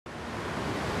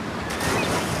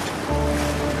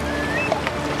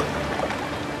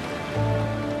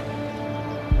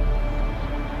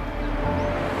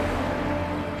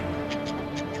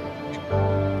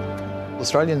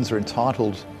Australians are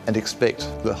entitled and expect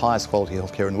the highest quality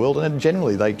healthcare in the world, and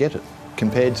generally they get it.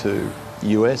 Compared to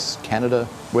US, Canada,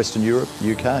 Western Europe,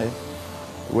 UK,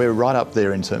 we're right up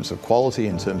there in terms of quality,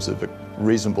 in terms of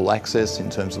reasonable access,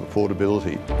 in terms of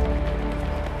affordability.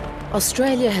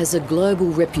 Australia has a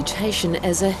global reputation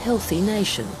as a healthy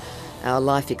nation. Our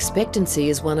life expectancy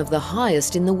is one of the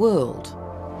highest in the world.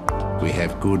 We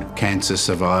have good cancer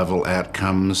survival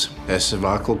outcomes. Our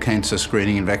cervical cancer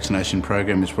screening and vaccination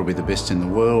program is probably the best in the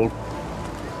world.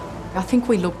 I think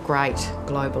we look great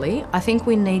globally. I think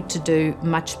we need to do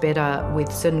much better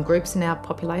with certain groups in our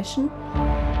population.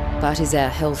 But is our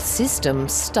health system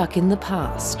stuck in the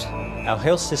past? Our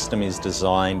health system is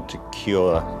designed to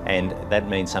cure, and that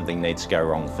means something needs to go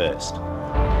wrong first.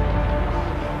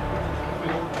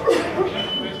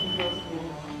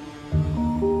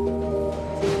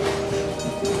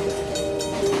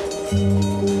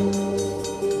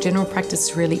 General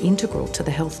practice is really integral to the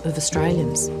health of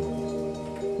Australians.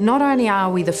 Not only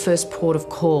are we the first port of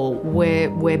call,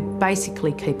 we're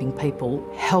basically keeping people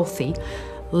healthy,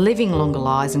 living longer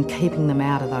lives and keeping them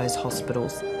out of those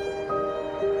hospitals.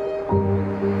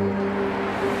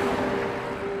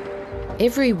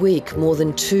 Every week, more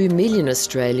than 2 million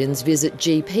Australians visit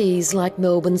GPs like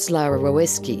Melbourne's Lara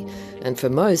Roeski, and for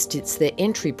most it's their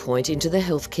entry point into the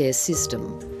healthcare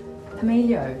system.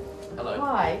 Emilio. Hello.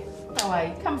 Hi. How are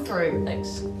you? Come through.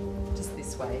 Thanks. Just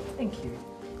this way. Thank you.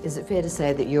 Is it fair to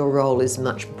say that your role is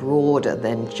much broader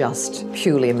than just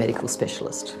purely a medical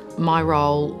specialist? My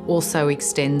role also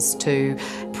extends to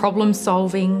problem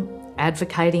solving,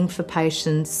 advocating for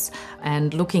patients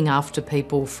and looking after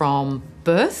people from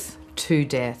birth to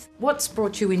death. What's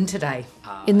brought you in today?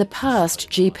 In the past,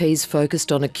 GPs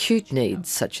focused on acute needs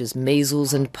such as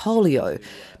measles and polio,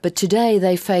 but today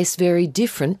they face very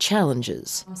different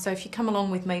challenges. So if you come along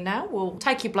with me now, we'll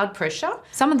take your blood pressure.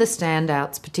 Some of the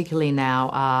standouts, particularly now,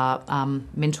 are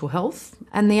mental health.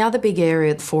 And the other big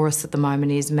area for us at the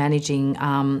moment is managing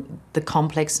the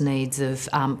complex needs of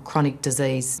chronic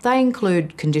disease. They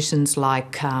include conditions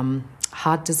like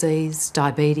heart disease,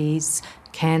 diabetes,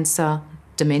 cancer,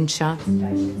 dementia.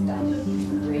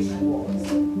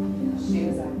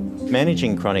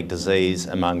 Managing chronic disease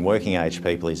among working age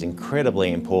people is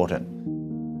incredibly important.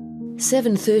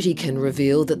 7:30 can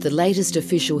reveal that the latest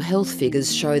official health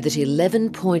figures show that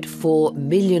 11.4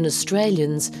 million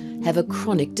Australians have a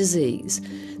chronic disease.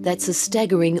 That's a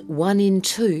staggering 1 in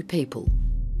 2 people.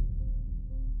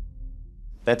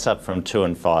 That's up from 2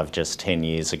 in 5 just 10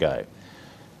 years ago.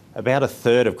 About a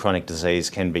third of chronic disease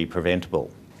can be preventable,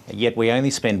 yet we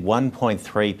only spend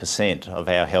 1.3% of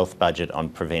our health budget on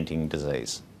preventing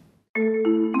disease.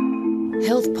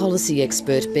 Health policy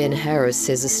expert Ben Harris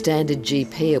says a standard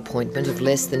GP appointment of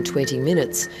less than 20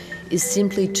 minutes is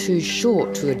simply too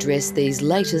short to address these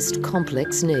latest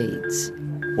complex needs.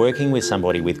 Working with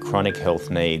somebody with chronic health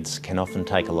needs can often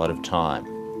take a lot of time.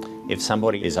 If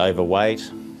somebody is overweight,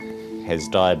 has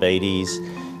diabetes,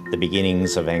 the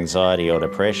beginnings of anxiety or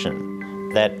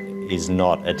depression, that is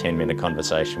not a 10-minute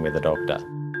conversation with a doctor.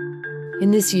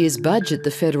 In this year's budget,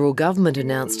 the federal government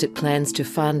announced it plans to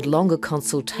fund longer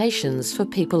consultations for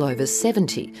people over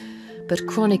 70. But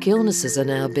chronic illnesses are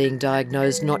now being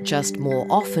diagnosed not just more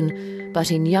often,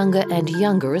 but in younger and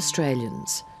younger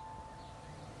Australians.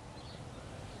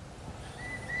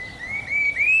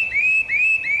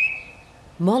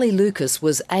 Molly Lucas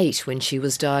was 8 when she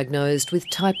was diagnosed with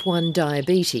type 1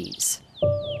 diabetes.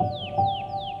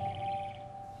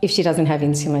 If she doesn't have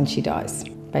insulin, she dies,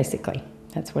 basically.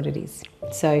 That's what it is.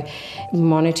 So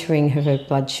monitoring her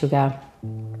blood sugar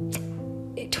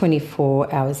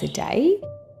 24 hours a day.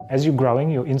 As you're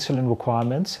growing, your insulin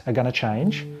requirements are going to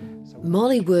change.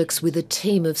 Molly works with a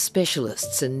team of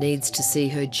specialists and needs to see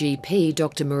her GP,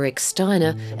 Dr Marek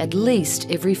Steiner, at least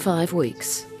every 5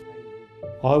 weeks.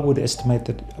 I would estimate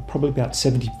that probably about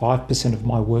 75% of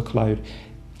my workload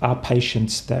are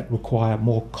patients that require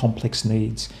more complex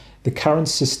needs. The current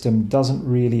system doesn't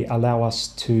really allow us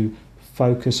to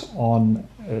focus on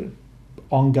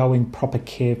ongoing proper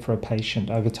care for a patient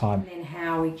over time. And then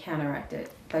how we counteract it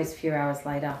those few hours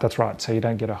later. That's right, so you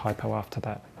don't get a hypo after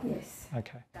that. Yes.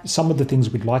 Okay. Some of the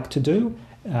things we'd like to do,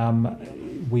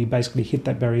 we basically hit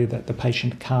that barrier that the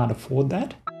patient can't afford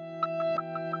that.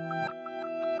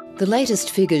 The latest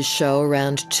figures show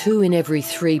around 2 in every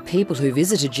 3 people who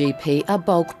visit a GP are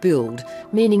bulk billed,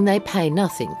 meaning they pay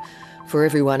nothing. For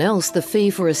everyone else, the fee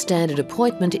for a standard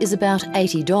appointment is about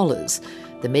 $80.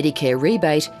 The Medicare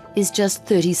rebate is just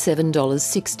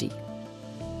 $37.60.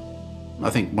 I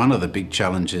think one of the big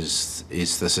challenges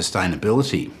is the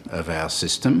sustainability of our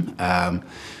system.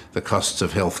 The costs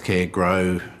of healthcare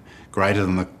grow greater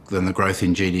than the growth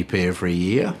in GDP every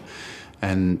year.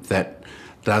 And that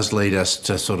does lead us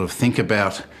to sort of think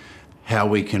about how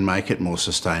we can make it more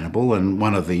sustainable. And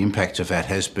one of the impacts of that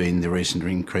has been the recent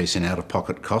increase in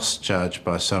out-of-pocket costs charged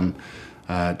by some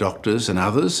doctors and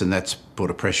others, and that's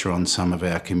put a pressure on some of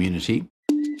our community.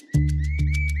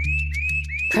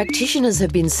 Practitioners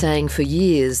have been saying for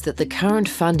years that the current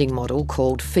funding model,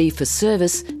 called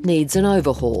fee-for-service, needs an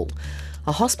overhaul.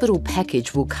 A hospital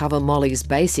package will cover Molly's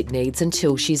basic needs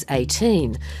until she's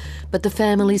 18, but the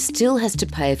family still has to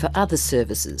pay for other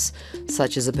services,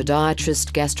 such as a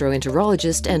podiatrist,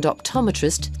 gastroenterologist and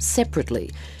optometrist separately,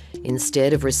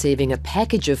 instead of receiving a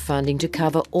package of funding to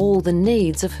cover all the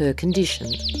needs of her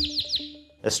condition.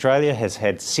 Australia has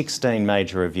had 16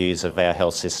 major reviews of our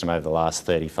health system over the last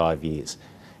 35 years,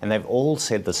 and they've all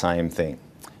said the same thing.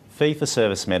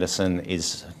 Fee-for-service medicine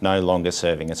is no longer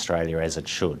serving Australia as it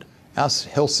should. Our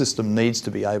health system needs to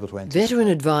be able to anticipate. Veteran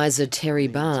advisor Terry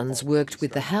Barnes worked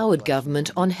with the Howard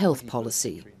government on health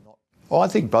policy. Well, I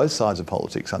think both sides of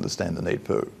politics understand the need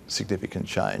for significant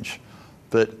change,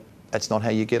 but that's not how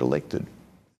you get elected.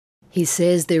 He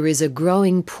says there is a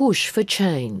growing push for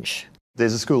change.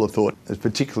 There's a school of thought,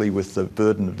 particularly with the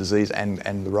burden of disease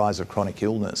and the rise of chronic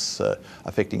illness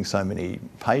affecting so many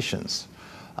patients,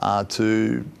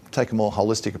 to take a more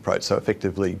holistic approach, so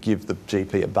effectively give the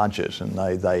GP a budget and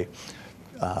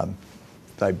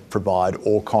they provide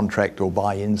or contract or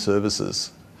buy in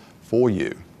services for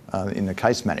you in a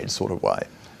case managed sort of way.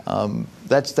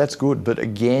 That's good, but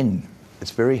again,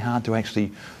 it's very hard to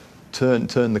actually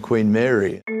turn the Queen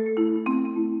Mary.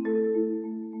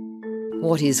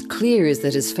 What is clear is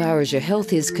that as far as your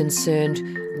health is concerned,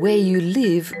 where you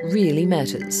live really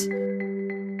matters.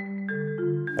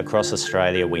 Across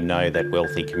Australia, we know that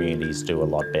wealthy communities do a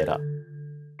lot better.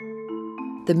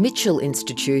 The Mitchell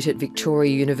Institute at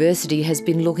Victoria University has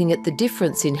been looking at the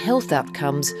difference in health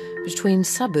outcomes between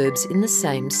suburbs in the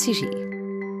same city.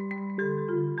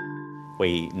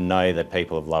 We know that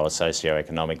people of lower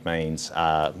socioeconomic means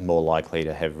are more likely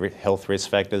to have health risk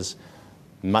factors,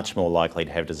 much more likely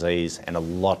to have disease, and a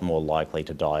lot more likely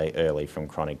to die early from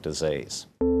chronic disease.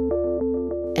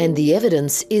 And the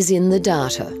evidence is in the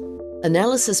data.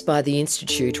 Analysis by the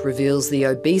Institute reveals the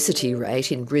obesity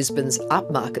rate in Brisbane's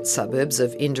upmarket suburbs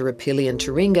of Indooroopilly and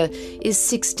Taringa is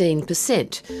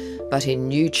 16%, but in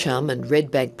New Chum and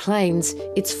Redbank Plains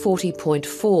it's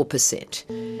 40.4%.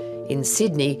 In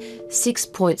Sydney,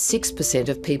 6.6%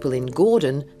 of people in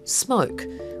Gordon smoke,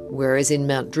 whereas in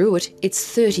Mount Druitt it's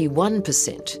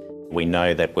 31%. We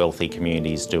know that wealthy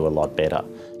communities do a lot better.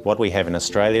 What we have in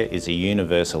Australia is a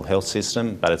universal health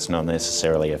system, but it's not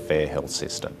necessarily a fair health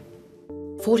system.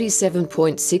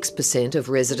 47.6% of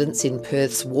residents in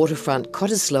Perth's waterfront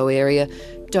Cottesloe area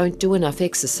don't do enough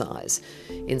exercise.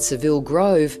 In Seville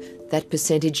Grove, that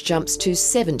percentage jumps to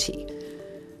 70.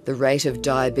 The rate of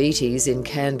diabetes in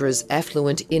Canberra's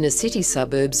affluent inner city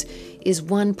suburbs is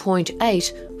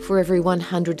 1.8 for every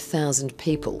 100,000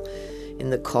 people.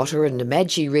 In the Cotter and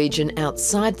Namadgi region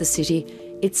outside the city,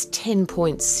 it's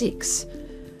 10.6.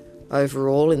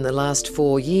 Overall, in the last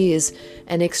 4 years,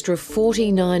 an extra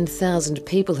 49,000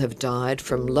 people have died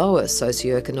from lower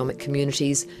socioeconomic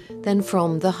communities than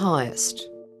from the highest.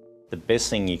 The best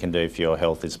thing you can do for your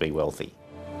health is be wealthy.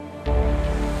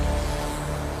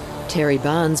 Terry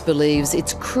Barnes believes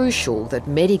it's crucial that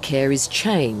Medicare is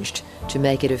changed to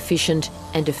make it efficient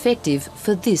and effective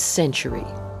for this century.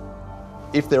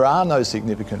 If there are no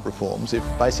significant reforms, if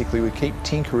basically we keep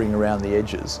tinkering around the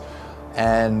edges,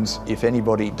 and if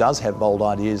anybody does have bold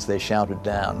ideas, they're shouted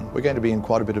down, we're going to be in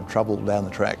quite a bit of trouble down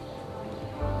the track.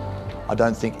 I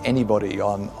don't think anybody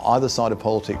on either side of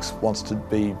politics wants to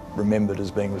be remembered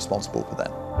as being responsible for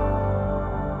that.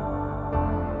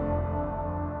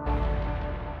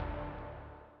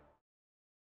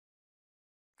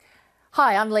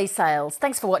 Hi, I'm Lee Sales.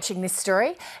 Thanks for watching this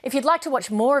story. If you'd like to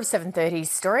watch more of 730's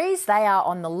stories, they are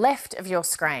on the left of your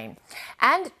screen.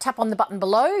 And tap on the button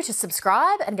below to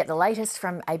subscribe and get the latest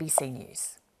from ABC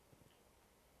News.